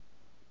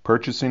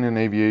Purchasing an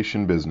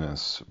aviation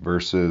business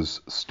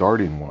versus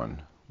starting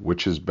one,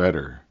 which is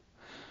better?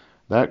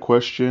 That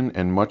question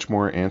and much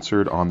more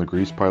answered on the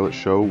Grease Pilot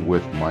Show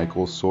with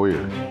Michael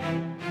Sawyer.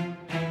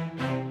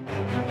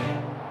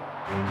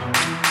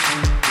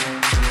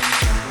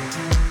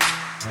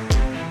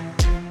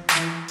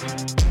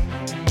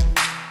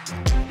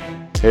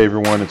 Hey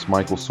everyone, it's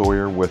Michael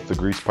Sawyer with the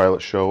Grease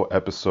Pilot Show,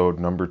 episode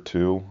number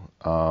 2.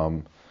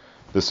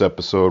 This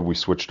episode we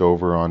switched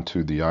over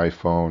onto the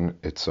iPhone.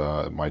 It's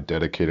my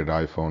dedicated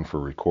iPhone for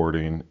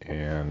recording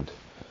and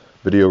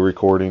video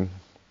recording.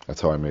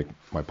 That's how I make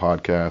my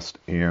podcast,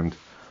 and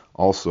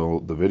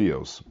also the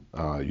videos.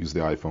 Use the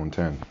iPhone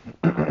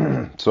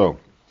 10. So,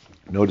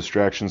 no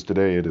distractions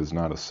today. It is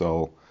not a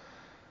cell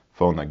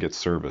phone that gets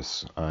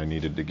service. I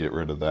needed to get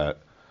rid of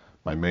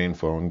my main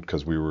phone,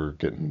 because we were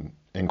getting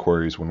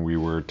inquiries when we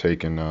were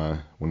doing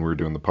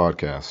the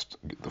podcast.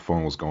 The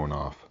phone was going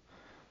off.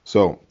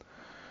 So,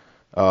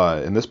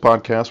 in this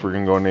podcast, we're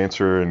going to go and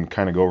answer and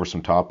kind of go over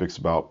some topics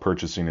about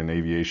purchasing an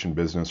aviation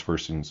business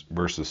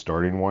versus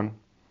starting one.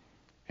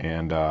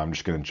 And I'm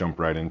just going to jump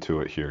right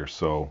into it here.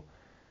 So,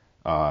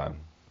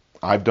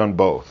 I've done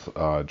both,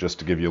 just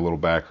to give you a little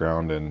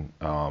background, and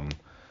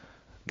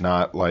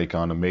not like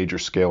on a major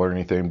scale or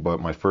anything, but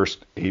my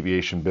first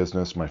aviation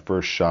business, my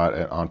first shot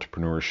at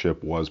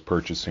entrepreneurship was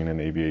purchasing an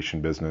aviation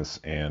business,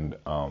 and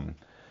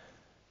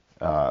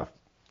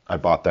I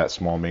bought that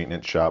small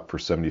maintenance shop for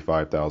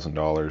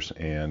 $75,000,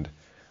 and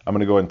I'm going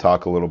to go ahead and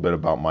talk a little bit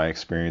about my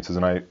experiences,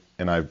 and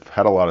I've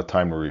had a lot of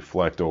time to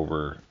reflect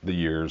over the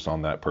years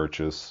on that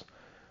purchase,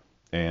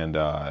 and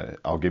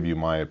I'll give you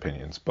my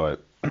opinions,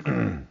 but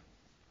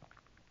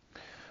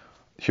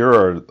here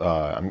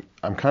are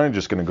I'm kind of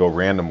just going to go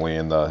randomly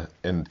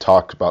and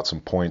talk about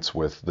some points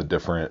with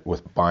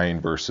buying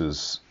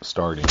versus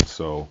starting.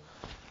 So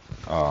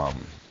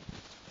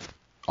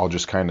I'll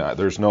just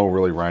there's no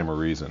really rhyme or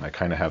reason. I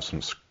kind of have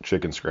some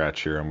chicken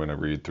scratch here I'm going to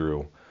read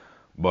through.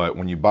 But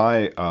when you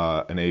buy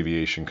an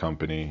aviation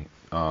company,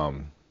 let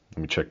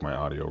me check my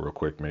audio real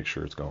quick, make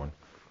sure it's going.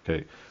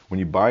 Okay, when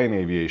you buy an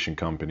aviation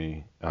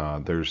company,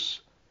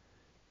 there's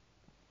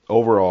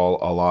overall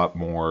a lot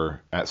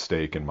more at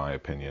stake, in my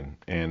opinion,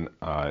 and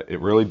it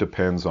really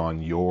depends on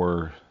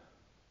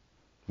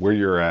where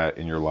you're at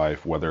in your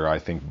life, whether I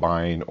think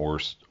buying or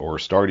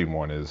starting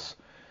one is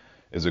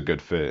a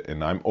good fit.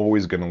 And I'm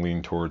always going to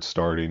lean towards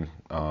starting,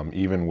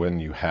 even when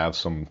you have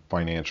some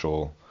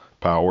financial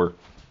power,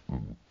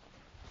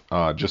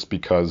 just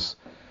because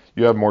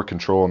you have more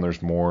control and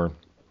there's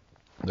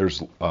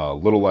a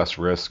little less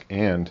risk,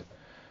 and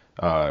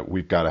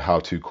we've got a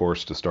how-to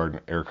course to start an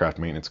aircraft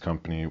maintenance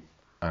company,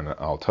 and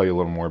I'll tell you a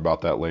little more about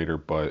that later,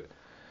 but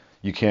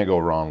you can't go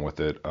wrong with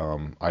it.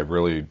 I've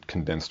really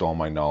condensed all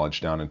my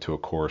knowledge down into a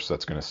course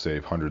that's going to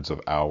save hundreds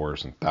of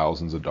hours and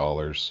thousands of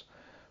dollars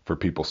for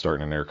people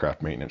starting an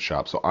aircraft maintenance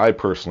shop. So I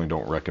personally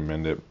don't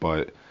recommend it,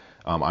 but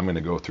I'm going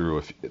to go through.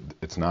 If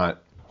it's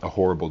not a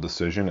horrible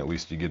decision, at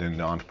least you get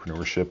into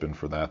entrepreneurship, and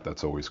for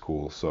that's always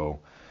cool. So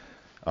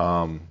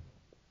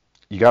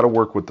you got to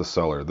work with the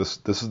seller. This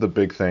is the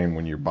big thing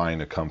when you're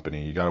buying a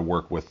company. You got to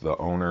work with the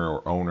owner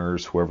or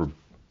owners,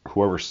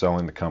 whoever's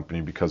selling the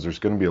company, because there's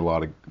going to be a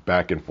lot of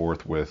back and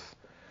forth with,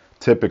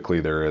 typically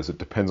there is, it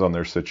depends on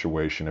their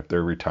situation. If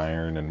they're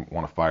retiring and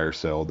want a fire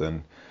sale,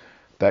 then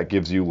that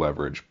gives you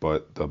leverage.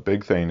 But the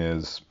big thing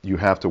is you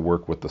have to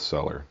work with the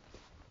seller.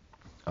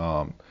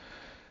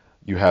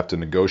 You have to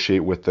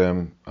negotiate with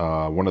them.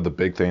 One of the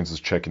big things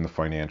is checking the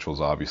financials,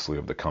 obviously,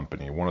 of the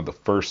company. One of the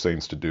first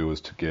things to do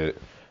is to get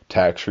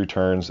tax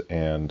returns,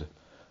 and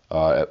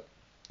 3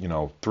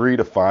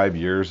 to 5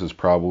 years is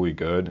probably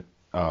good.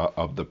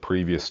 Of the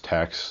previous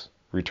tax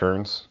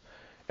returns,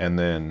 and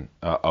then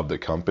of the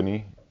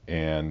company,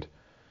 and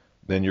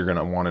then you're going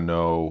to want to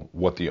know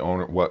what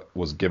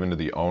was given to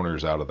the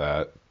owners out of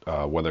that,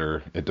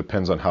 whether it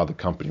depends on how the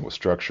company was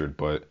structured,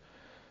 but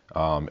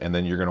and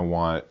then you're going to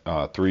want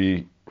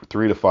 3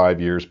 to 5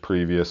 years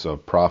previous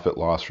of profit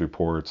loss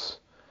reports.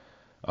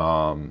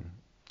 A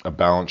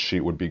balance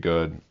sheet would be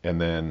good, and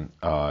then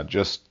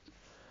just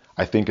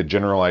I think a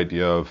general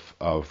idea of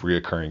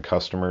reoccurring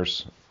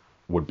customers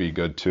would be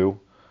good too.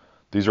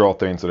 These are all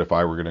things that if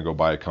I were going to go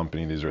buy a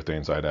company, these are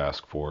things I'd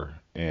ask for.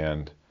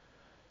 And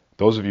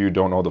those of you who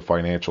don't know the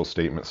financial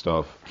statement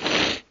stuff,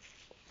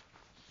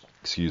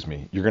 excuse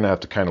me, you're going to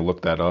have to kind of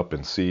look that up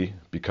and see,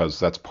 because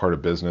that's part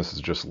of business,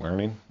 is just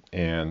learning.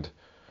 And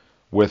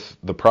with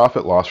the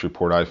profit loss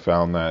report, I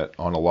found that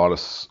on a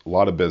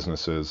lot of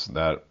businesses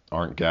that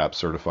aren't GAAP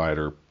certified,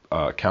 or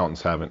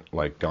accountants haven't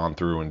gone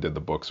through and did the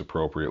books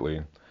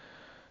appropriately.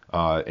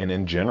 And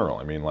in general,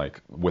 I mean,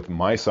 with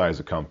my size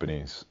of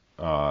companies,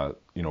 $1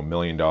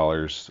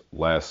 million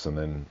less, and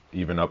then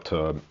even up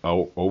to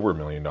over $1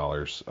 million,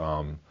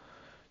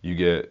 you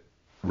get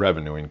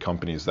revenue in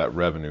companies that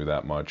revenue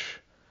that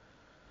much.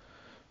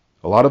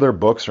 A lot of their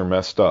books are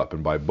messed up,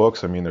 and by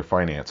books I mean their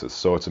finances.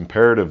 So it's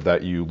imperative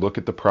that you look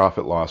at the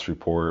profit loss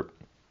report,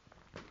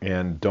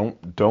 and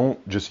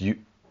don't just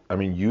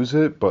use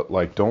it,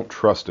 but don't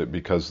trust it,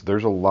 because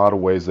there's a lot of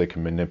ways they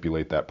can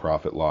manipulate that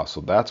profit loss.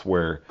 So that's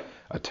where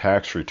A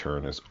tax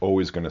return is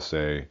always going to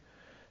say,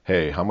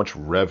 hey, how much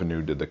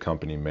revenue did the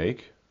company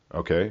make?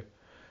 Okay.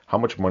 How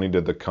much money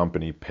did the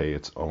company pay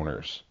its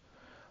owners?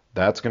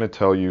 That's going to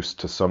tell you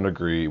to some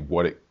degree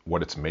what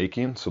it's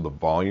making, so the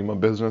volume of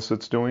business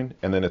it's doing,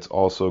 and then it's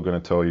also going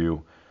to tell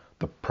you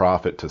the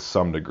profit to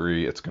some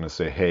degree. It's going to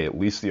say, hey, at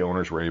least the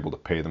owners were able to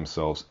pay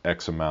themselves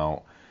X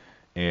amount,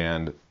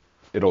 and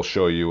it'll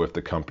show you if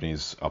the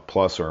company's a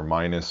plus or a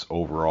minus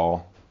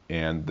overall,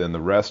 and then the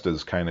rest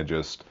is kind of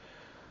just,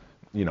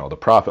 the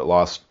profit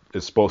loss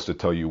is supposed to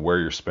tell you where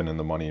you're spending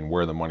the money and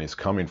where the money's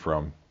coming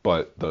from,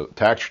 but the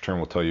tax return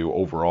will tell you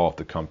overall if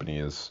the company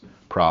is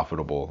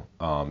profitable,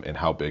 and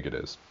how big it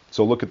is.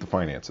 So look at the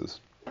finances.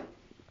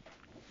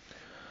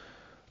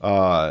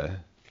 Another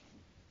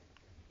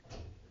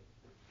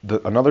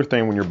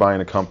thing when you're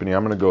buying a company,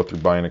 I'm going to go through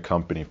buying a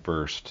company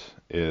first,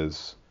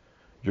 is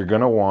you're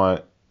going to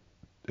want,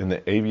 in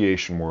the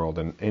aviation world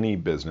and any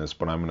business,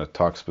 but I'm going to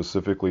talk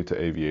specifically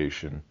to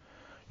aviation,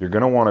 you're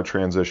going to want a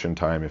transition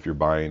time if you're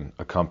buying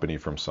a company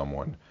from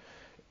someone.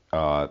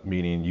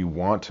 Meaning you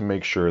want to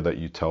make sure that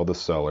you tell the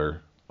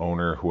seller,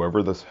 owner,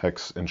 whoever the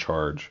heck's in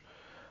charge,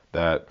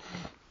 that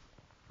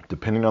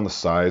depending on the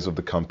size of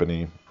the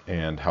company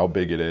and how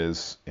big it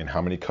is and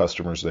how many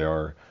customers there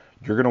are,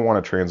 you're going to want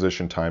a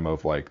transition time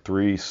of like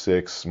 3,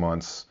 6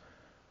 months,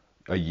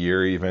 a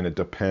year even. It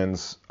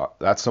depends.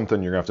 That's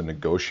something you're going to have to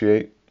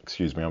negotiate.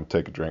 Excuse me, I'm going to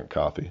take a drink of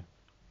coffee.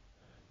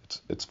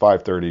 It's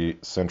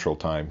 5:30 Central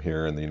Time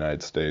here in the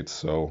United States,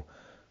 so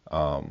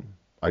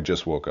I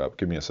just woke up.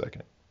 Give me a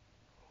second.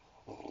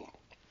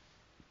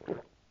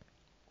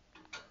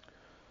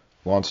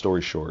 Long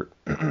story short,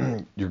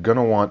 you're going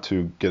to want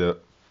to get a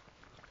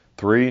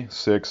 3,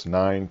 6,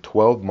 9,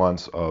 12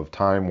 months of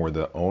time where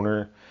the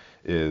owner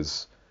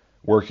is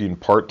working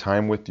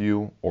part-time with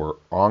you or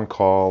on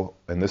call,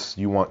 and this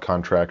you want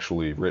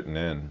contractually written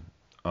in,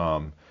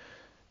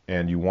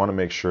 and you want to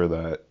make sure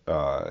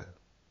that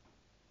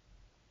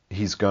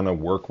he's going to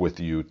work with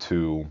you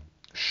to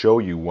show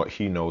you what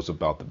he knows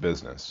about the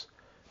business.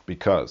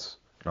 Because,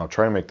 and I'll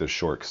try and make this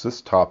short because this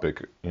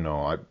topic,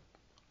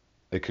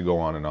 it could go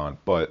on,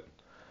 but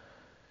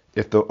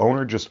if the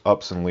owner just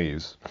ups and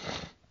leaves,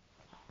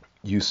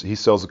 he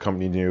sells the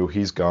company to you,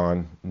 he's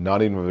gone,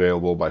 not even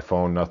available by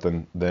phone,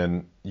 nothing,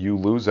 then you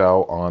lose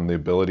out on the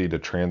ability to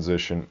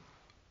transition.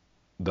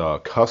 The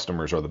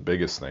customers are the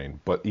biggest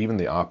thing, but even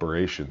the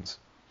operations.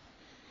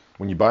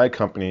 When you buy a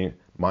company,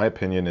 my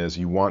opinion is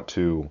you want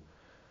to,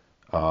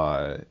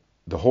 the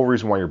whole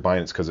reason why you're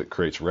buying it is because it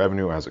creates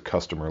revenue, it has a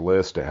customer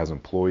list, it has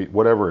employee,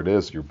 whatever it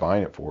is you're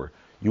buying it for.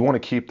 You want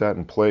to keep that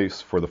in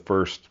place for the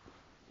first,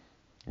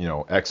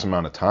 X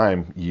amount of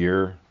time,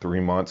 year,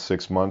 3 months,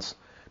 6 months,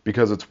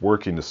 because it's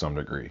working to some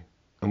degree,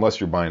 unless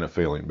you're buying a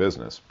failing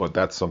business. But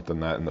that's something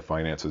that in the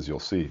finances you'll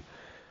see.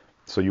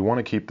 So you want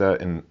to keep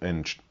that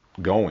in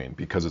going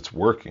because it's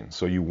working.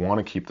 So you want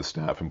to keep the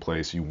staff in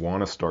place. You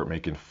want to start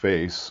making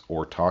face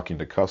or talking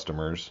to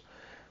customers.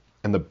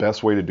 And the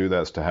best way to do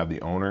that is to have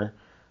the owner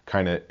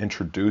kind of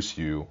introduce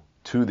you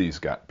to these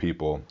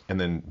people and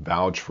then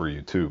vouch for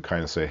you too.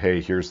 Kind of say, hey,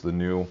 here's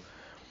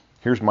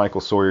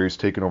Michael Sawyer. He's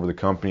taken over the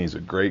company. He's a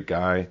great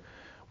guy.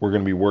 We're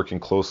going to be working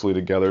closely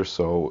together.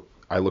 So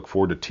I look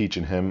forward to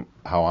teaching him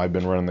how I've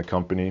been running the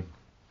company.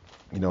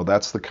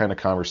 That's the kind of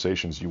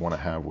conversations you want to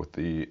have with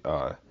the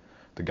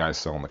guys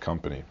selling the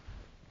company.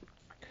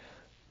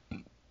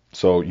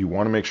 So you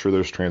want to make sure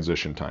there's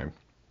transition time.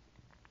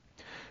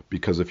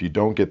 Because if you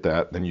don't get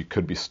that, then you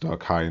could be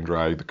stuck high and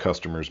dry. The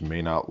customers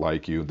may not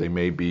like you. It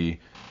may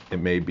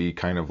be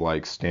kind of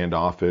like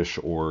standoffish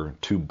or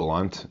too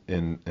blunt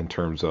in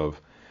terms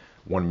of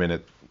 1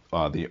 minute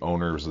the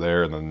owner's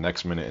there and the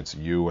next minute it's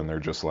you and they're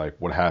just like,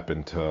 what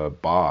happened to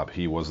Bob?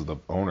 He was the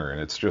owner,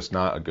 and it's just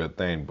not a good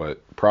thing.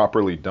 But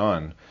properly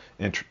done,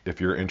 if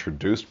you're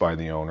introduced by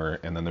the owner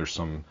and then there's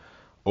some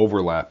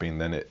overlapping,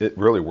 then it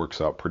really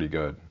works out pretty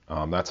good.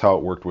 That's how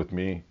it worked with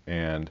me,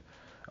 and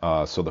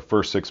so the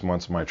first 6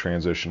 months of my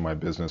transition, my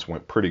business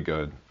went pretty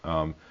good.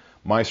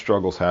 My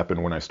struggles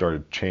happened when I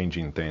started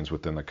changing things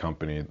within the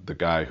company. The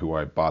guy who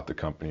I bought the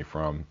company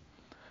from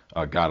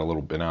got a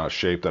little bent out of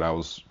shape that I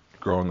was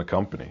growing the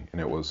company,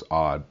 and it was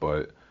odd.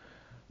 But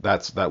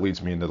that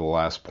leads me into the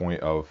last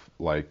point of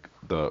one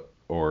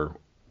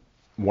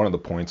of the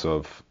points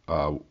of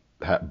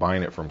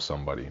buying it from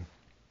somebody.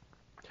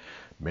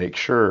 Make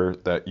sure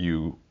that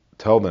you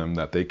tell them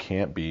that they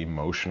can't be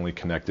emotionally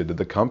connected to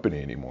the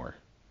company anymore.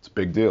 It's a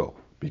big deal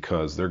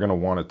because they're going to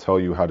want to tell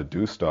you how to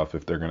do stuff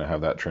if they're going to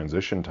have that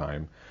transition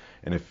time.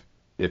 And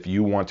if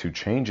you want to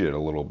change it a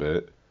little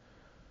bit,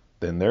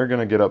 then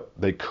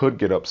they could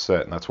get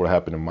upset. And that's what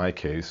happened in my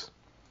case.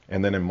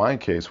 And then in my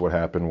case, what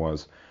happened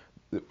was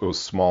it was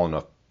small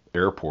enough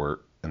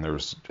airport,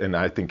 and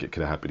I think it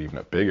could happen even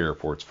at big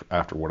airports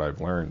after what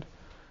I've learned.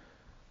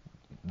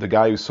 The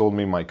guy who sold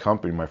me my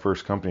company, my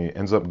first company,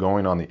 ends up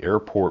going on the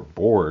airport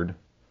board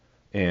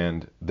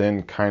and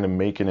then kind of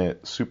making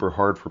it super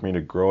hard for me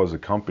to grow as a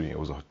company. It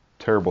was a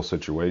terrible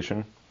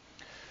situation.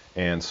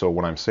 And so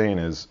what I'm saying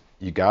is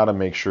you got to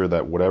make sure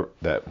that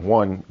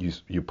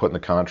you put in the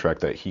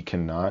contract that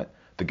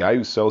The guy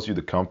who sells you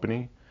the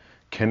company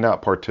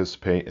cannot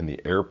participate in the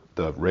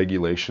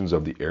regulations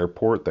of the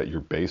airport that you're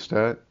based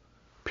at,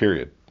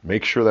 period.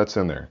 Make sure that's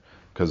in there,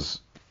 because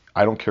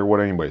I don't care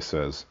what anybody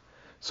says.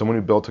 Someone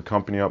who built a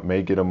company up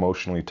may get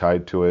emotionally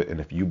tied to it,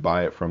 and if you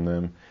buy it from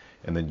them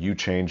and then you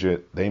change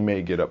it, they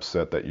may get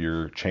upset that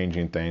you're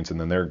changing things, and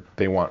then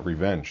they want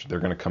revenge. They're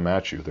going to come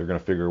at you. They're going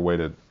to figure a way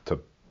to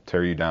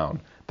tear you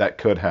down. That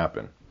could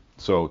happen.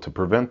 So to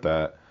prevent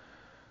that,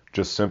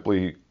 just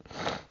simply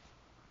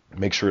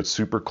make sure it's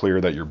super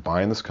clear that you're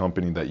buying this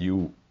company, that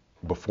you,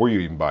 before you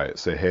even buy it,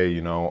 say, hey,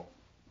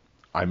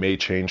 I may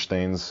change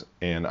things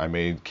and I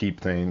may keep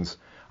things.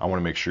 I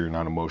want to make sure you're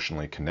not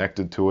emotionally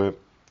connected to it.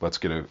 Let's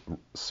get a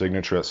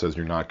signature that says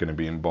you're not going to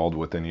be involved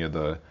with any of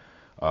the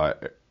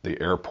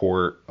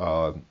airport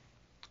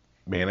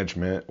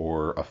management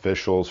or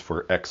officials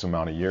for X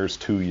amount of years,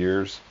 2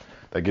 years.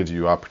 That gives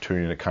you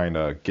opportunity to kind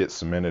of get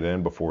cemented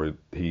in before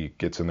he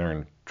gets in there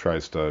and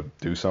tries to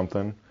do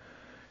something.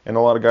 And a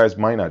lot of guys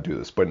might not do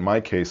this, but in my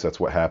case, that's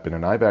what happened.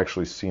 And I've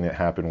actually seen it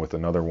happen with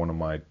another one of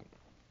my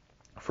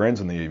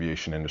friends in the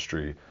aviation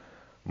industry.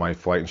 My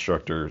flight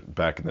instructor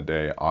back in the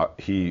day,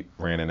 he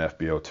ran an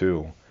FBO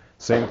too.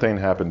 Same thing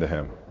happened to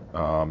him.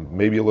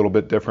 Maybe a little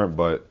bit different,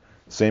 but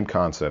same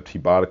concept. He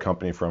bought a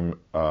company from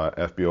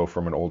FBO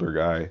from an older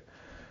guy.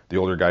 The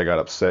older guy got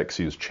upset because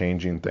he was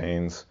changing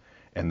things.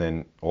 And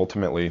then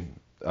ultimately,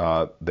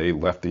 they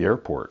left the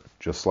airport,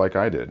 just like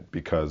I did,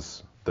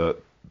 because the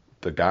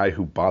guy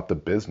who bought the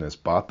business.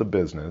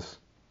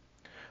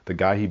 The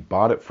guy he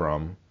bought it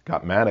from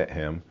got mad at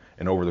him,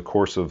 and over the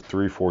course of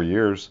 3-4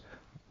 years,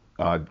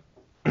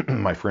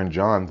 my friend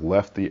John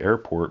left the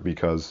airport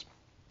because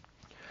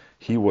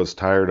he was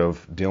tired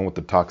of dealing with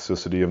the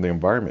toxicity of the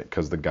environment,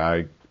 because the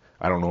guy,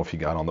 I don't know if he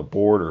got on the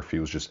board or if he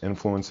was just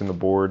influencing the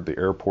board, the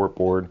airport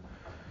board,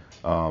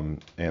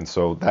 and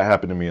so that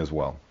happened to me as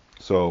well.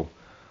 So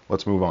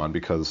let's move on,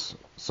 because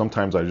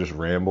sometimes I just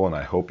ramble, and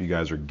I hope you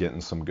guys are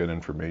getting some good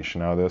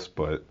information out of this,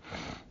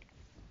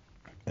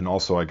 and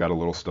also I got a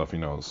little stuffy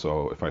nose,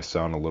 so if I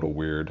sound a little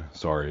weird,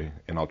 sorry,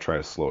 and I'll try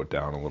to slow it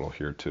down a little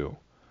here too.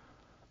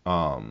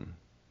 And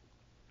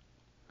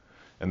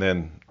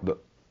then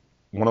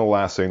one of the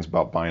last things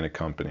about buying a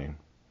company,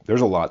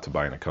 there's a lot to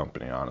buying a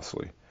company,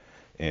 honestly,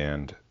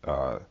 and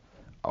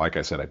like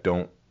I said, I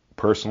don't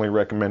personally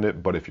recommend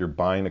it, but if you're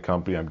buying a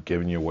company, I'm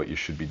giving you what you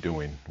should be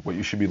doing, what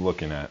you should be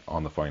looking at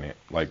on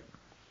the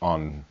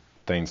on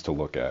things to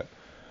look at.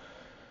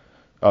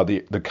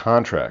 The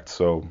contract.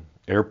 So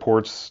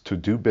airports, to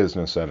do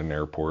business at an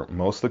airport,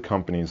 most of the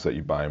companies that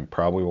you buy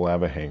probably will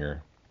have a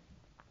hangar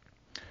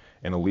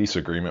and a lease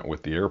agreement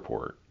with the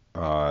airport.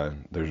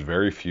 There's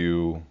very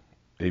few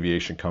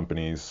aviation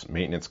companies,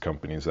 maintenance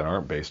companies that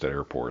aren't based at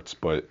airports,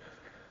 but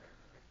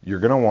you're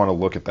going to want to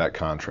look at that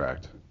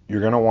contract.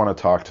 You're going to want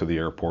to talk to the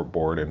airport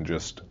board and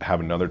just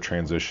have another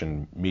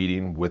transition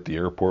meeting with the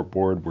airport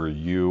board where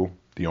you,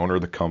 the owner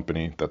of the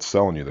company that's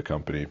selling you the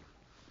company,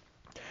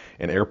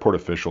 and airport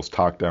officials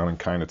talk down and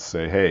kind of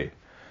say, hey,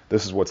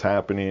 this is what's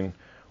happening.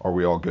 Are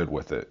we all good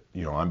with it?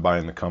 I'm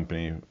buying the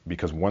company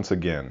because, once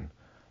again,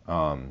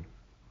 the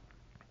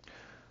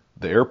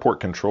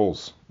airport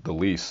controls the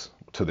lease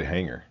to the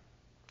hangar.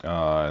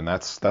 And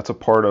that's a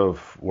part of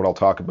what I'll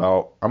talk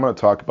about. I'm going to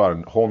talk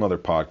about a whole nother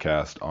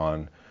podcast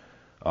on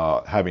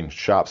having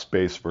shop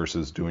space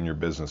versus doing your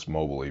business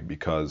mobilely,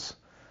 because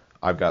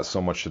I've got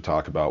so much to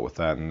talk about with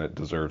that, and it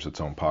deserves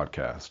its own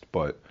podcast.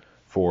 But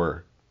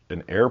for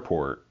an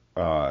airport,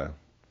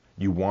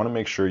 you want to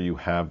make sure you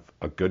have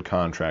a good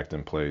contract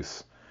in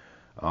place.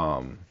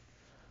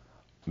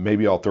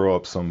 Maybe I'll throw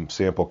up some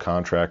sample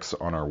contracts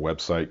on our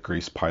website,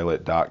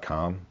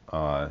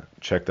 greasepilot.com.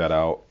 Check that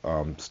out.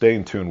 Stay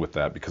in tune with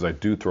that, because I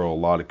do throw a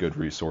lot of good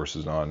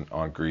resources on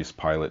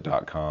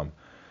greasepilot.com.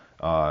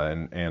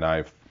 And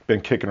I've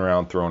been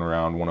throwing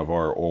around one of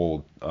our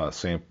old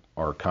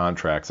our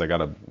contracts. I got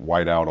to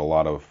white out a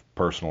lot of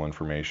personal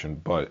information,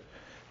 but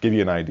give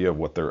you an idea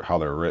of how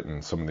they're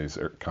written, some of these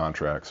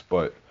contracts.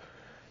 But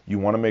you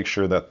want to make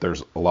sure that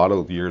there's a lot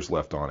of years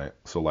left on it.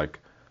 So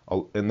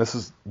and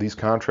these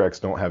contracts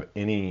don't have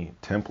any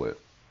template.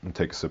 Let me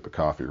take a sip of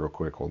coffee real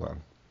quick. Hold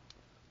on.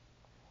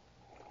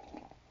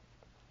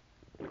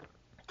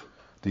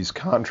 These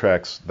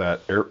contracts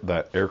that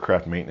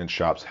aircraft maintenance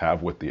shops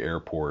have with the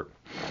airport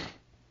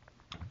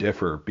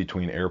differ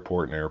between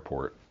airport and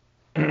airport.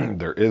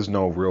 There is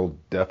no real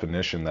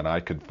definition that I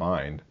could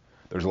find.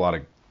 There's a lot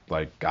of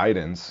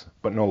guidance,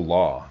 but no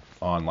law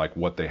on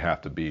what they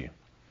have to be.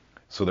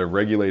 So they're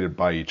regulated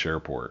by each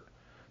airport.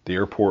 The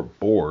airport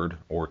board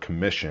or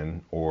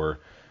commission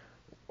or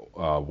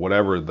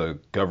whatever the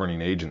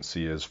governing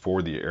agency is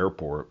for the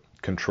airport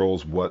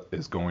controls what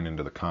is going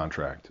into the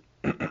contract.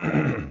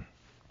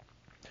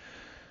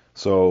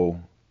 So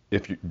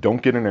if you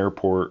don't get an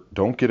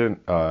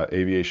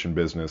aviation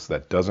business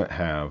that doesn't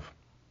have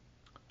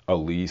a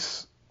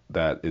lease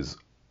that is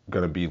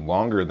going to be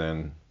longer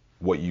than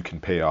what you can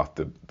pay off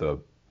if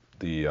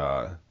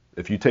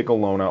you take a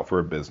loan out for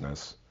a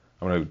business,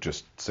 I'm going to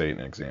just say an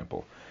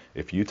example.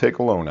 If you take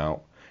a loan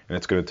out and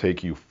it's going to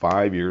take you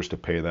 5 years to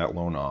pay that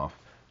loan off,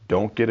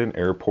 don't get an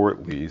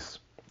airport lease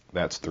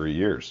that's 3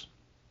 years.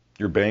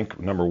 Your bank,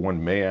 number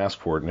one, may ask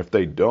for it, and if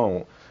they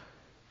don't,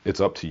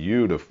 it's up to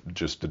you to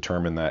just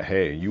determine that,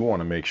 hey, you want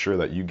to make sure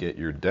that you get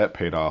your debt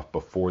paid off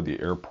before the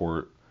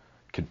airport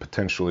could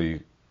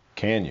potentially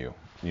can you,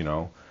 you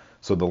know?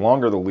 So the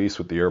longer the lease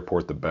with the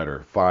airport, the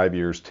better. 5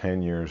 years,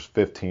 10 years,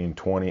 15,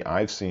 20.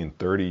 I've seen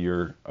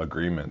 30-year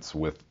agreements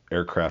with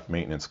aircraft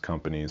maintenance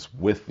companies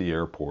with the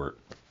airport.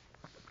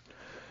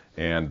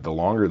 And the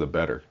longer, the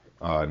better,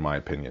 in my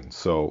opinion.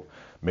 So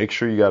make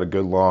sure you got a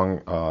good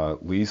long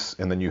lease,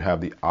 and then you have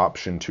the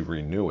option to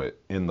renew it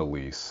in the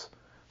lease.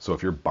 So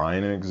if you're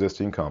buying an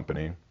existing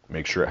company,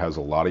 make sure it has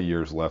a lot of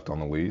years left on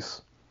the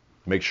lease.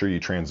 Make sure you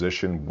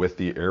transition with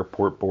the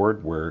airport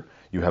board, where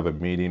you have a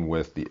meeting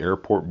with the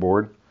airport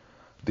board,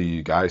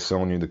 the guy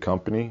selling you the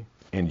company,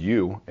 and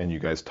you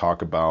guys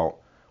talk about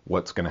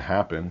what's going to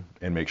happen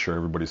and make sure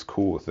everybody's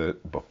cool with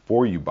it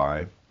before you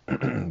buy.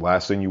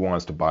 Last thing you want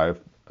is to buy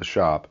a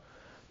shop,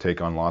 take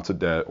on lots of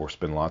debt or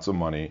spend lots of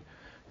money,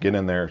 get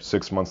in there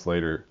 6 months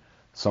later,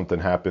 something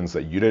happens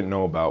that you didn't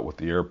know about with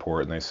the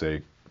airport, and they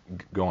say,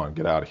 go on,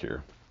 get out of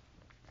here,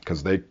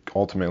 because they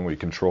ultimately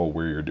control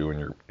where you're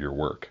doing your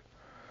work.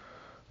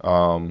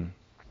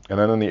 And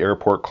then in the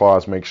airport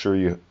clause, make sure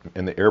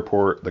in the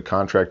airport, the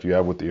contract you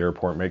have with the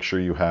airport, make sure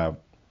you have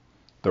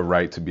the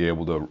right to be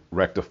able to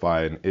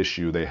rectify an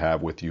issue they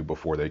have with you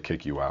before they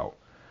kick you out.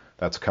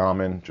 That's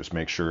common. Just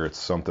make sure it's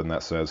something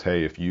that says,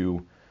 hey,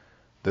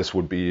 this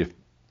would be, if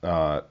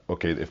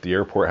the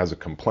airport has a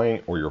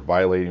complaint or you're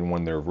violating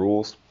one of their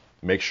rules,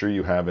 make sure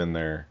you have in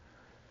there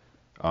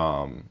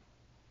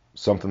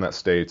something that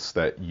states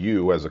that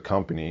you as a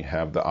company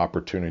have the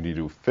opportunity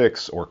to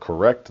fix or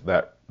correct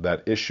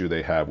that issue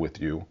they have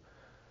with you,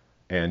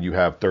 and you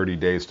have 30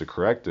 days to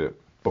correct it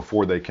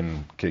before they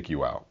can kick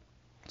you out.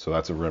 So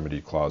that's a remedy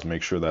clause.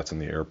 Make sure that's in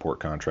the airport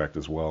contract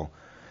as well.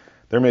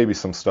 There may be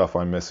some stuff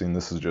I'm missing.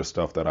 This is just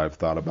stuff that I've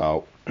thought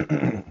about.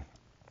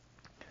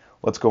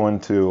 Let's go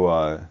into,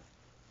 I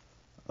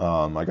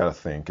got to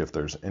think if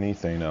there's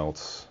anything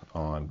else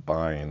on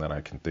buying that I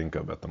can think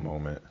of at the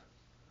moment.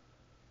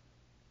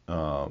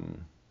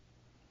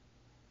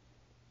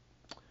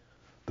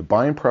 The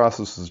buying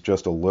process is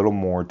just a little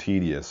more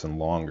tedious and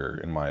longer,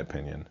 in my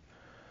opinion.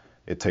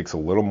 It takes a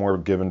little more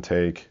give and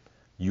take.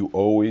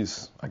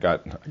 I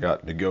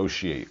got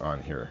negotiate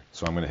on here,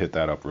 so I'm going to hit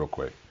that up real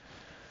quick.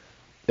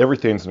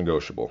 Everything's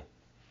negotiable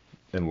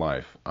in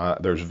life.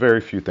 There's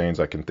very few things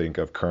I can think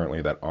of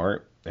currently that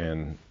aren't,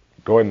 and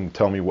go ahead and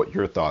tell me what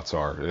your thoughts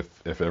are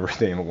if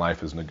everything in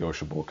life is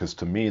negotiable, because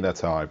to me,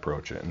 that's how I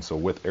approach it. And so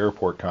with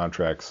airport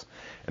contracts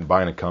and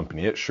buying a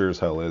company, it sure as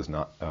hell is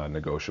not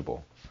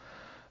negotiable.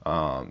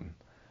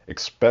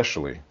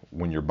 Especially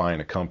when you're buying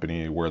a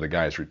company where the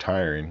guy's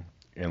retiring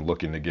and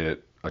looking to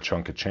get a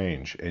chunk of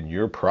change, and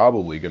you're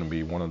probably going to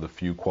be one of the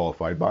few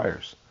qualified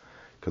buyers.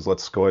 Because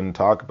let's go ahead and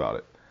talk about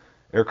it.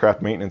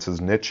 Aircraft maintenance is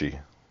niche-y.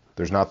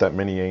 There's not that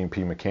many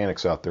A&P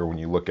mechanics out there when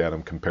you look at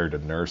them compared to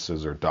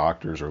nurses or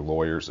doctors or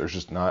lawyers. There's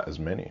just not as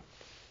many.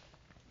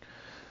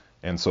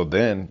 And so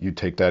then you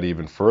take that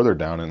even further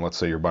down, and let's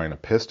say you're buying a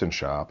piston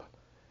shop,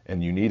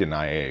 and you need an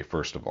IA,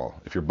 first of all.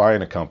 If you're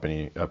buying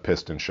a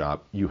piston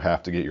shop, you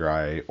have to get your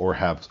IA or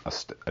have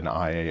an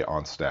IA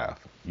on staff.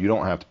 You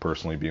don't have to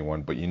personally be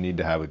one, but you need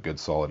to have a good,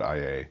 solid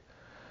IA,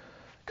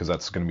 because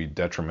that's going to be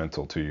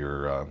detrimental to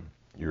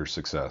your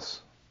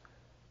success.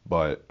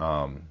 But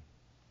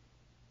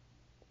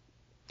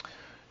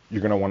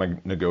you're going to want to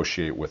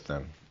negotiate with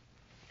them,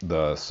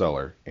 the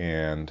seller.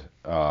 And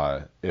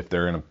if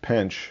they're in a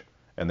pinch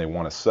and they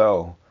want to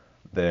sell,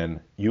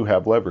 then you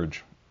have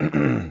leverage.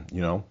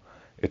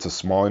 It's a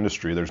small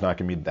industry. There's not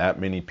going to be that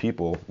many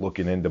people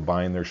looking into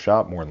buying their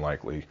shop, more than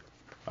likely.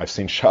 I've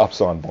seen shops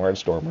on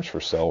Barnstormers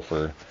for sale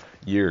for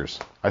years.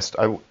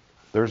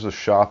 There's a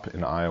shop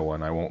in Iowa,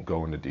 and I won't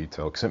go into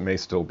detail because it may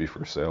still be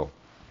for sale.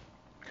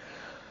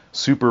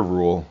 Super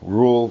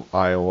rural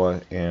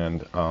Iowa,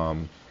 and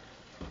I'm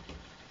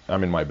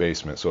in my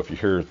basement. So if you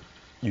hear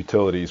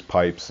utilities,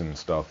 pipes, and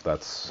stuff,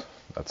 that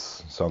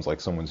sounds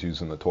like someone's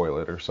using the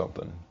toilet or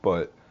something.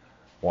 But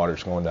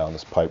water's going down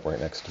this pipe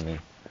right next to me.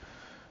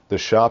 The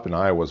shop in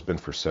Iowa has been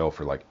for sale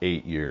for like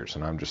 8 years,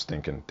 and I'm just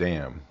thinking,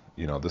 damn,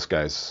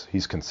 this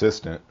he's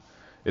consistent.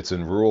 It's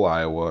in rural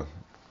Iowa,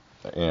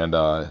 and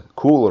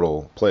cool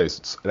little place.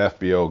 It's an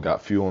FBO,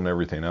 got fuel and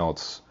everything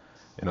else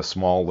in a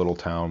small little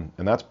town,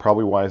 and that's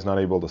probably why he's not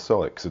able to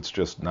sell it, because it's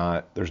just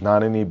there's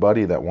not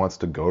anybody that wants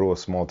to go to a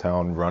small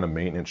town, run a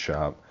maintenance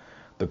shop.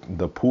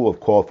 The pool of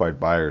qualified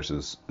buyers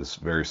is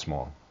very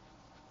small.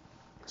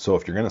 So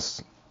if you're going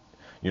to,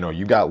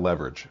 you got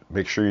leverage.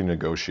 Make sure you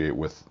negotiate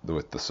with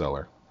the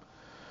seller.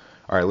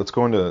 All right, let's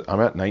go into, I'm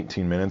at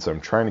 19 minutes.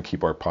 I'm trying to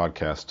keep our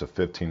podcast to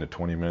 15 to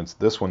 20 minutes.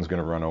 This one's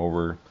going to run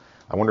over.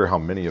 I wonder how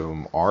many of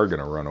them are going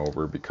to run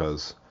over,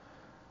 because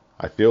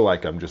I feel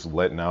like I'm just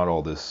letting out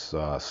all this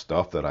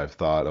stuff that I've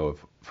thought of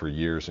for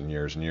years and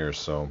years and years.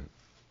 So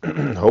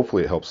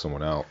hopefully it helps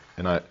someone out.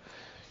 And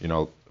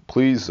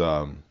please,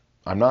 I'm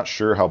not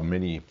sure how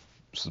many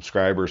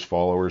subscribers,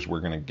 followers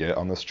we're going to get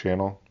on this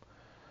channel.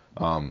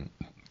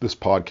 this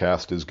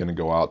podcast is going to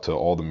go out to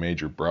all the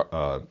major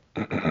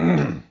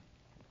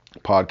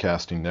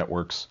podcasting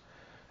networks: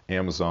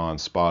 Amazon,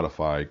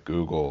 Spotify,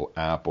 Google,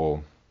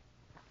 Apple,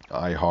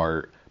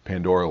 iHeart,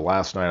 Pandora.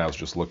 Last night I was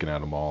just looking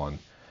at them all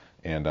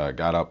and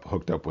got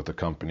hooked up with a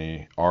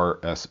company,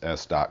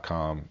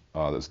 RSS.com.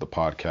 That's the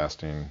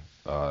podcasting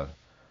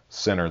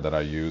center that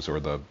I use, or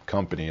the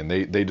company, and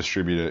they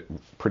distribute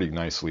it pretty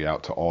nicely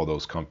out to all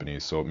those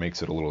companies, so it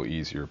makes it a little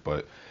easier.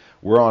 But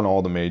we're on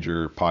all the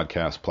major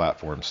podcast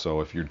platforms, so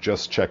if you're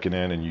just checking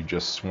in and you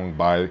just swung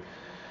by,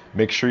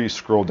 make sure you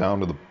scroll down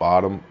to the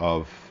bottom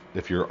of,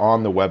 if you're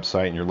on the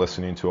website and you're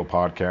listening to a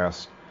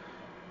podcast,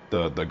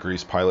 the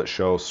Grease Pilot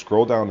Show,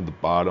 scroll down to the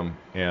bottom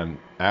and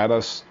add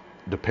us,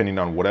 depending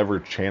on whatever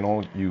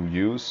channel you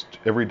use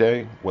every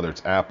day, whether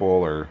it's Apple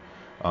or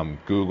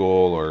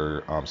Google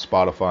or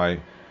Spotify.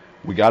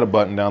 We got a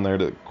button down there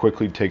that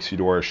quickly takes you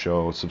to our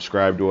show.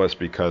 Subscribe to us,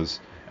 because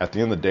at the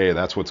end of the day,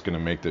 that's what's going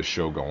to make this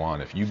show go on.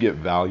 If you get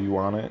value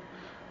on it,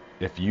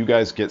 if you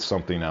guys get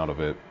something out of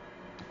it,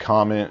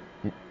 comment,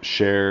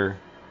 share,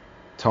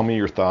 tell me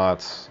your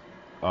thoughts.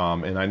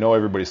 And I know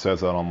everybody says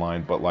that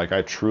online, but like,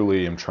 I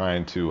truly am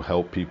trying to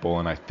help people,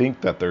 and I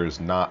think that there's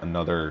not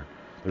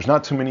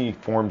too many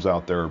forums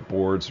out there,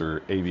 boards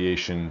or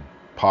aviation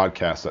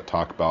podcasts that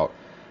talk about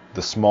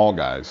the small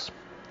guys.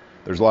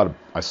 There's a lot of,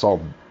 I saw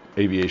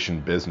aviation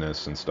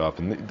business and stuff,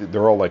 and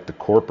they're all like the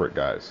corporate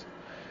guys.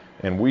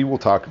 And we will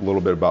talk a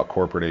little bit about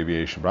corporate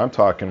aviation, but I'm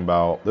talking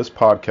about, this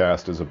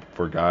podcast is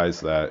for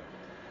guys that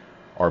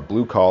are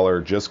blue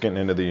collar, just getting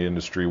into the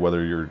industry,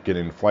 whether you're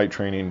getting flight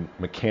training,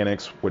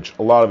 mechanics, which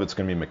a lot of it's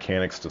going to be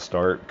mechanics to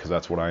start, because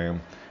that's what I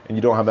am, and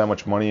you don't have that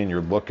much money and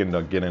you're looking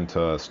to get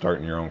into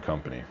starting your own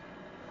company.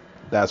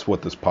 That's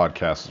what this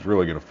podcast is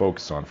really going to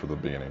focus on for the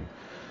beginning.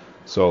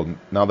 So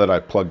now that I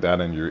plugged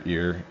that in your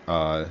ear,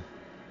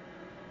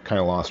 kind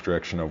of lost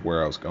direction of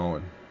where I was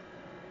going.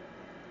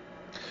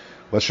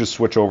 Let's just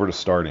switch over to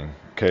starting.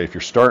 Okay, if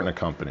you're starting a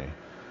company,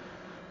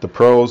 the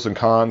pros and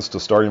cons to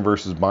starting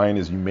versus buying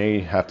is you may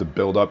have to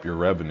build up your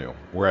revenue.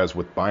 Whereas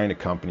with buying a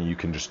company, you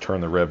can just turn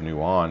the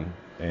revenue on,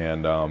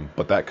 and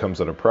but that comes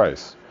at a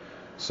price.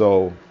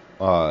 So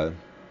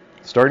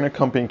starting a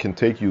company can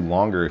take you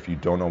longer if you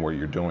don't know what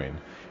you're doing.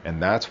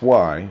 And that's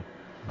why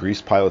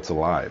Grease Pilot's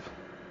alive.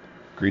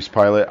 Grease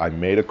Pilot, I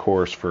made a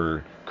course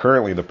for,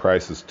 currently the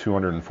price is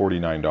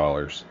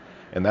 $249,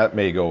 and that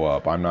may go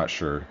up, I'm not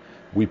sure.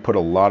 We put a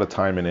lot of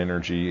time and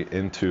energy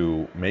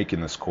into making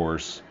this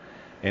course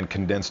and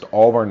condensed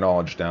all of our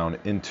knowledge down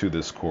into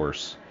this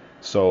course.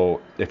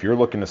 So if you're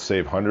looking to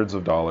save hundreds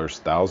of dollars,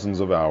 thousands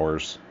of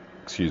hours,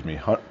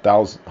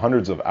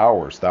 hundreds of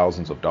hours,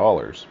 thousands of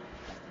dollars,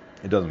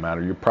 it doesn't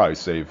matter, you'll probably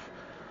save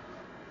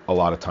a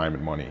lot of time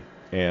and money.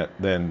 And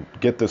then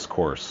get this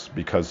course,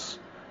 because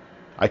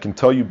I can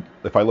tell you,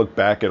 if I look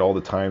back at all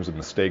the times and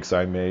mistakes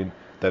I made,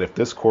 that if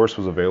this course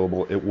was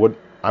available,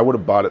 I would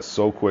have bought it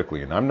so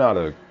quickly. And I'm not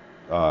a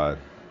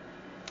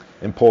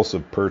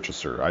impulsive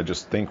purchaser. I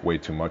just think way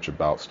too much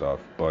about stuff.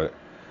 But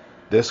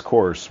this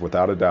course,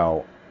 without a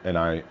doubt,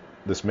 and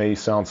this may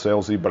sound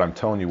salesy, but I'm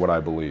telling you what I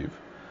believe.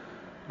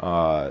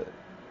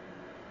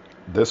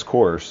 This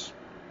course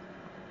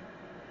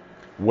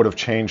would have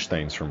changed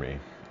things for me.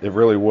 It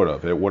really would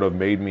have. It would have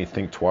made me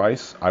think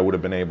twice. I would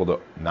have been able to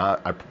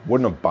I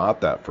wouldn't have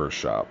bought that first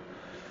shop.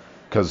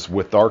 Because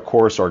with our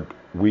course,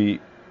 we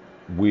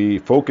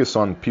focus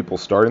on people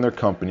starting their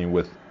company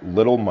with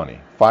little money.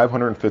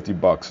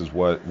 $550 is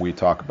what we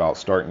talk about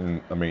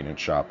starting a maintenance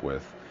shop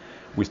with.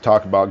 We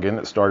talk about getting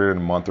it started in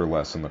a month or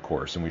less in the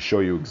course, and we show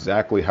you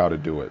exactly how to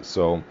do it.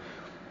 So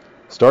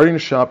starting a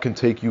shop can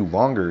take you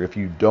longer if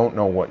you don't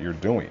know what you're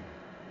doing.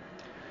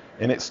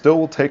 And it still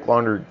will take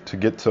longer to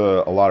get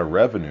to a lot of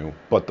revenue,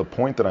 but the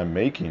point that I'm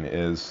making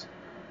is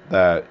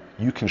that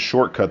you can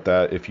shortcut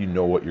that if you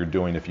know what you're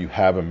doing, if you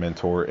have a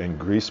mentor. And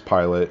Grease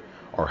Pilot,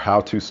 or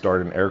How to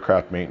Start an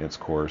Aircraft Maintenance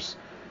course,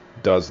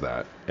 does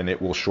that, and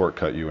it will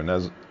shortcut you.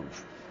 And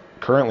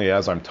currently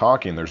as I'm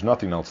talking, there's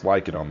nothing else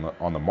like it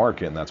on the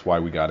market, and that's why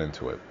we got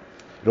into it.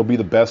 It'll be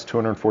the best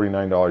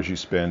 $249 you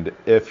spend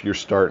if you're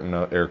starting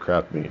an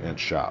aircraft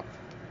maintenance shop.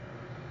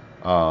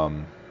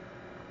 Some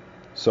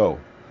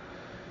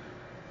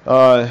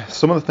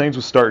of the things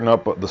with starting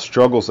up, the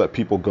struggles that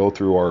people go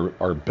through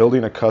are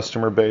building a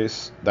customer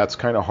base. That's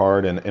kind of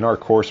hard, and in our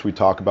course we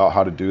talk about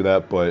how to do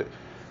that, but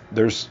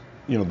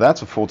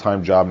that's a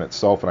full-time job in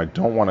itself, and I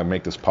don't want to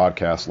make this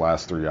podcast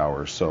last 3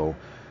 hours. So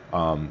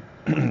one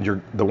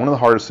of the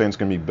hardest things is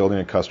going to be building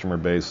a customer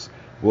base.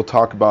 We'll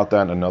talk about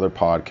that in another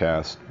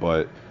podcast,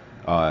 but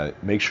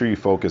make sure you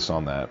focus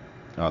on that.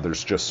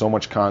 There's just so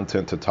much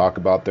content to talk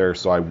about there,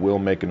 so I will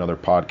make another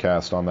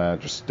podcast on that.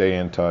 Just stay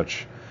in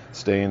touch.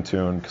 Stay in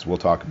tune, because we'll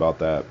talk about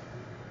that.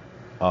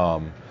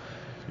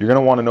 You're going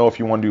to want to know if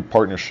you want to do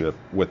partnership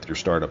with your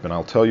startup, and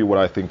I'll tell you what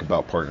I think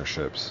about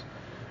partnerships.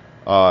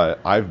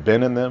 I've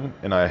been in them,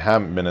 and I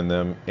haven't been in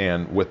them,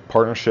 and with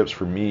partnerships,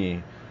 for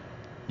me,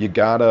 you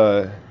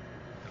gotta,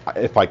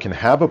 if I can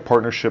have a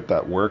partnership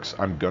that works,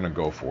 I'm going to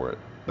go for it.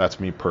 That's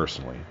me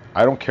personally.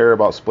 I don't care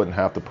about splitting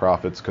half the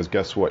profits because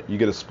guess what? You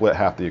get to split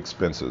half the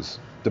expenses,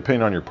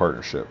 depending on your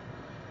partnership.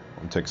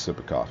 Let me take a sip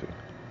of coffee.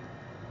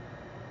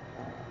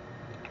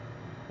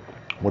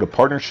 What a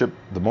partnership,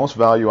 the most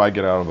value I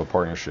get out of a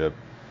partnership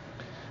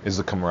is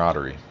the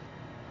camaraderie.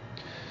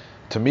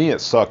 To me, it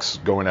sucks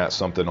going at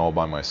something all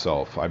by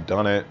myself. I've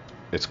done it.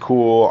 It's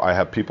cool. I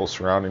have people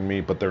surrounding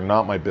me, but they're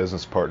not my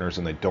business partners,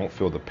 and they don't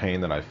feel the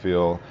pain that I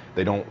feel.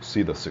 They don't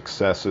see the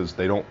successes.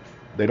 They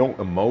don't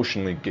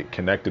emotionally get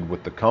connected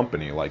with the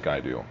company like I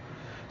do.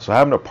 So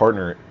having a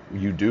partner,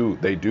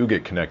 they do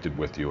get connected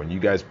with you, and you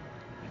guys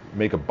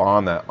make a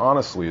bond that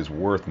honestly is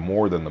worth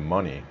more than the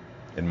money,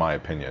 in my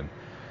opinion.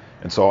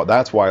 And so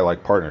that's why I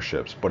like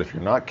partnerships. But if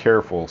you're not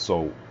careful,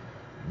 so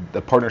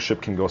the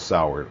partnership can go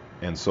sour.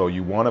 And so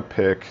you want to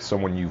pick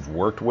someone you've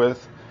worked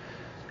with.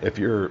 If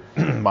you're,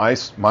 my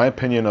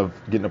opinion of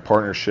getting a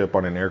partnership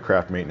on an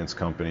aircraft maintenance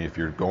company, if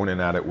you're going in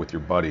at it with your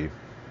buddy,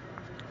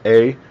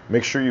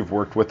 make sure you've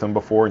worked with him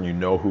before and you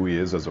know who he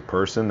is as a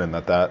person and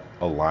that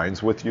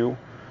aligns with you.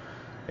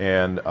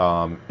 And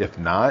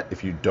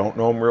if you don't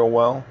know him real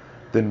well,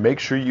 then make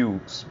sure you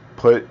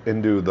put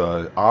into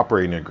the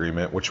operating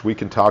agreement, which we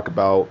can talk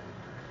about.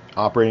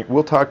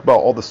 We'll talk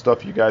about all the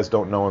stuff you guys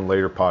don't know in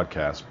later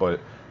podcasts, but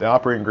the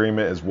operating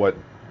agreement is what,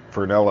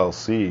 for an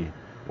LLC,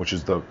 which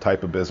is the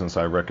type of business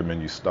I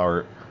recommend you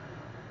start,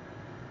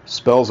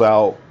 spells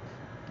out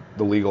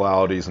the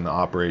legalities and the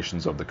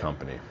operations of the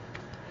company.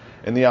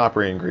 In the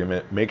operating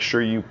agreement, make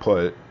sure you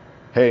put,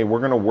 hey, we're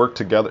going to work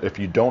together. If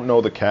you don't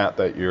know the cat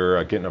that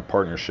you're getting a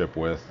partnership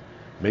with,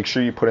 make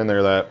sure you put in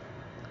there that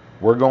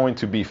we're going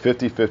to be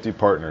 50-50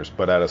 partners,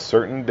 but at a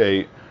certain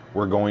date,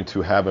 we're going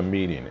to have a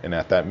meeting. And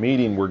at that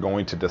meeting, we're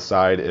going to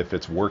decide if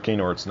it's working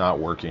or it's not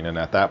working. And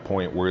at that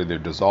point, we'll either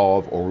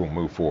dissolve or we'll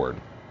move forward.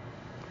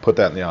 Put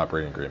that in the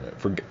operating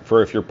agreement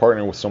for if you're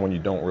partnering with someone you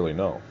don't really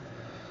know.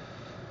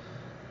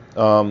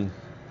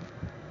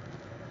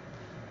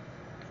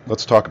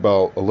 Let's talk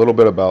about a little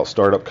bit about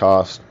startup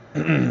costs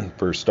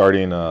for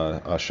starting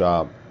a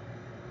shop.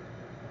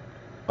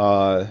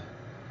 In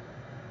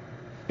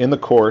the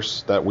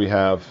course that we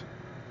have,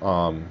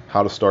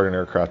 how to start an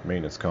aircraft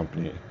maintenance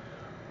company,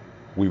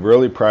 we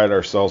really pride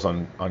ourselves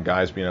on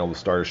guys being able to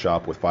start a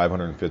shop with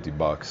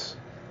 $550,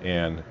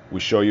 and we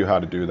show you how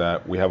to do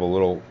that. We have a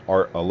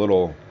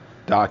little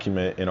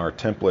document in our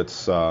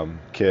templates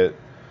kit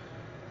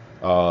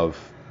of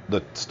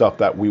the stuff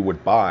that we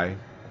would buy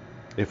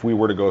if we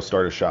were to go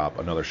start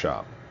another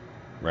shop,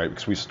 right?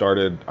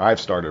 Because I've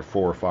started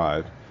 4 or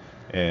 5,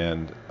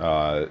 and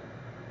a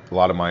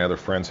lot of my other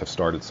friends have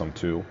started some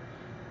too,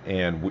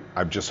 and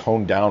I've just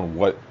honed down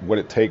what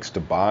it takes to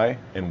buy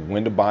and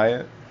when to buy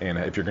it. And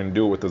if you're going to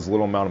do it with as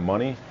little amount of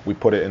money, we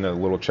put it in a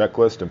little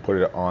checklist and put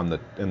it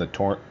in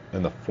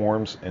the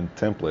forms and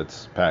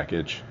templates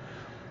package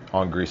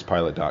on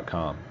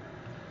greasepilot.com.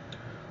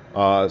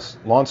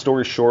 Long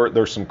story short,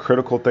 there's some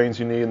critical things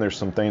you need and there's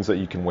some things that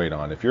you can wait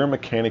on. If you're a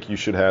mechanic, you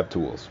should have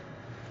tools,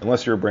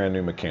 unless you're a brand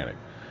new mechanic.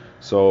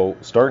 So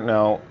starting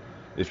out,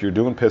 if you're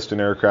doing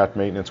piston aircraft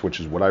maintenance, which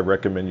is what I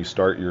recommend you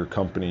start your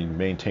company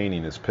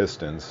maintaining, is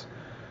pistons.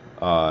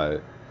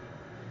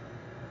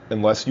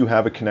 Unless you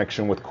have a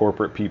connection with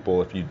corporate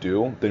people, if you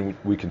do, then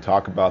we can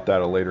talk about that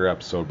at a later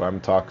episode, but I'm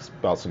going to talk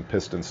about some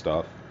piston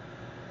stuff.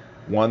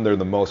 1, they're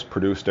the most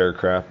produced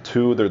aircraft.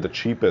 2, they're the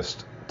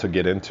cheapest to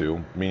get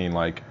into, meaning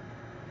like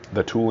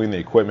the tooling, the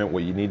equipment,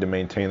 what you need to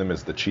maintain them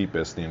is the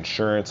cheapest, the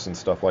insurance and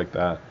stuff like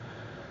that.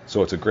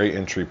 So it's a great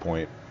entry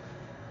point.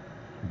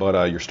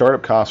 But your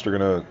startup costs are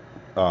going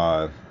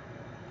to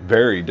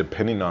vary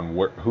depending on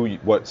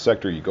what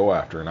sector you go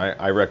after, and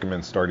I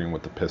recommend starting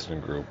with the piston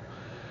group.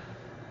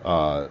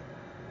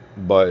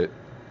 But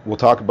we'll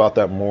talk about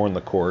that more in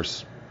the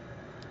course,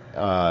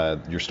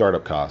 your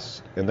startup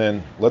costs. And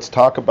then let's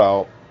talk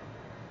about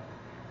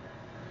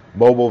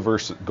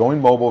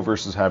going mobile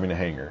versus having a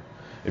hangar.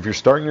 If you're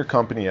starting your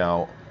company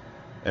out,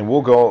 and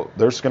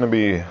there's going to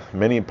be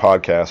many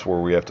podcasts where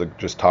we have to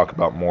just talk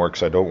about more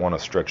because I don't want to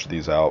stretch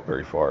these out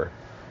very far.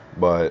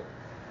 But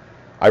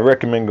I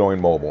recommend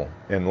going mobile.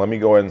 And let me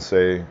go ahead and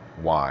say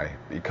why.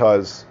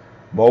 Because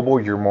mobile,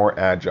 you're more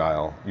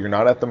agile. You're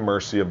not at the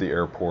mercy of the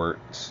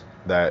airports.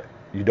 That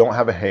you don't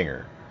have a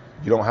hangar.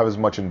 You don't have as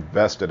much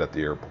invested at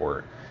the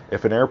airport.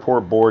 If an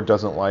airport board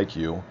doesn't like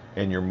you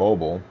and you're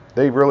mobile,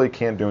 they really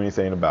can't do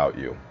anything about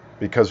you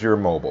because you're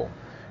mobile.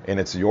 And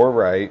it's your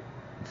right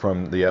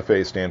from the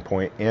FAA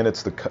standpoint, and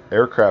it's the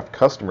aircraft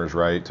customer's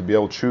right to be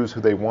able to choose who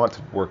they want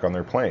to work on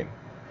their plane.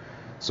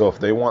 So if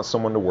they want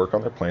someone to work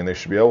on their plane, they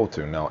should be able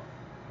to. Now,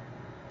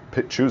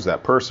 choose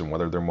that person,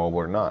 whether they're mobile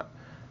or not.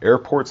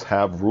 Airports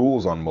have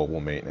rules on mobile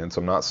maintenance.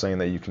 I'm not saying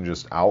that you can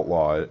just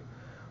outlaw it,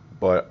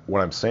 but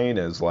what I'm saying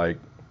is, like,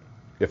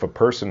 if a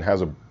person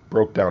has a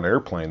broke down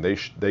airplane,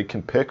 they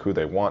can pick who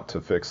they want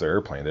to fix their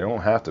airplane. They don't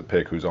have to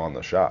pick who's on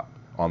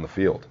the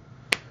field.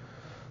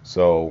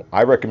 So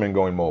I recommend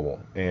going mobile,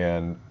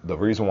 and the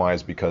reason why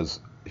is because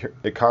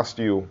it costs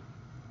you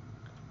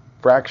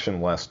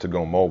fraction less to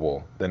go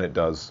mobile than it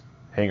does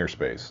hangar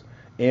space,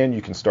 and you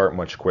can start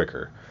much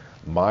quicker.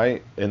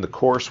 In the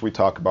course, we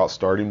talk about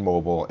starting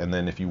mobile, and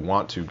then if you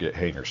want to, get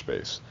hangar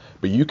space.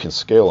 But you can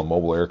scale a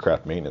mobile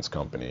aircraft maintenance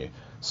company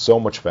so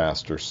much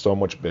faster, so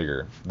much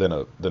bigger than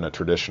a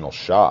traditional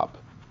shop.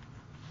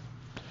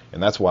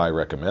 And that's why I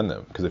recommend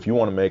them. Because if you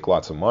want to make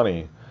lots of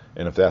money,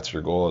 and if that's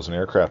your goal as an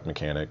aircraft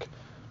mechanic,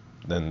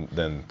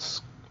 then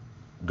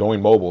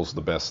going mobile is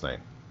the best thing.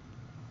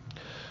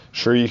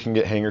 Sure, you can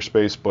get hangar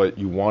space, but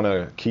you want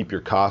to keep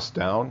your costs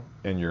down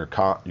and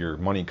your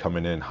money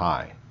coming in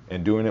high.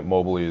 And doing it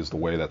mobily is the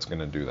way that's going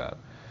to do that.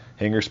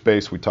 Hangar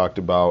space, we talked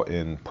about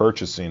in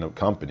purchasing a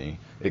company.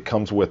 It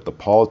comes with the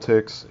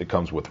politics, it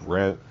comes with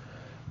rent,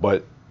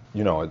 but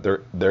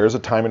there's a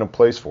time and a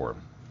place for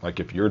them. Like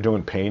if you're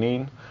doing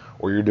painting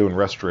or you're doing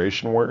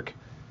restoration work,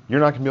 you're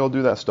not going to be able to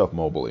do that stuff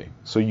mobily.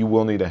 So you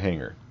will need a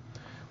hangar.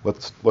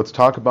 Let's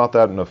talk about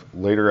that in a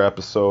later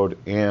episode.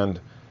 And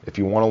if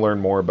you want to learn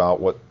more about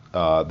what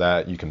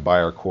that, you can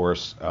buy our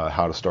course,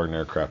 How to Start an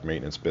Aircraft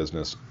Maintenance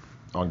Business,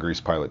 on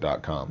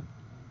greasepilot.com.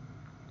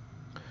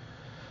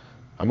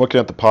 I'm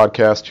looking at the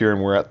podcast here,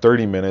 and we're at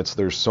 30 minutes.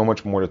 There's so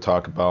much more to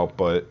talk about,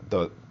 but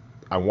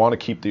I want to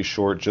keep these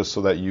short just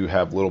so that you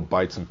have little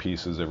bites and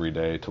pieces every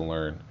day to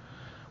learn.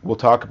 We'll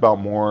talk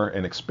about more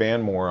and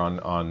expand more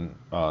on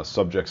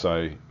subjects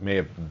I may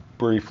have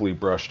briefly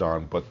brushed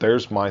on, but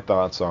there's my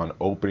thoughts on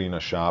opening a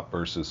shop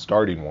versus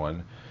starting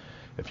one.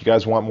 If you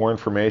guys want more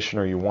information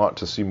or you want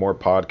to see more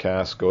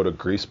podcasts, go to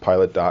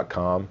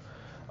greasepilot.com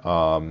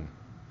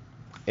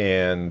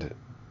and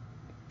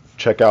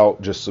check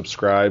out, just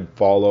subscribe,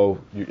 follow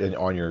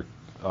on your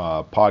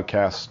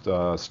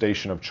podcast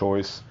station of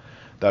choice.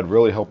 That'd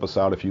really help us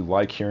out. If you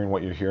like hearing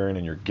what you're hearing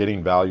and you're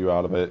getting value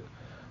out of it,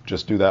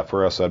 just do that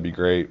for us. That'd be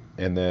great.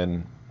 And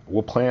then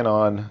we'll plan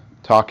on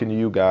talking to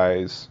you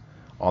guys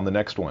on the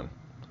next one.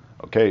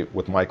 Okay,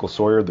 with Michael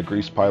Sawyer, the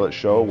Grease Pilot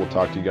Show. We'll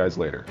talk to you guys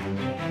later.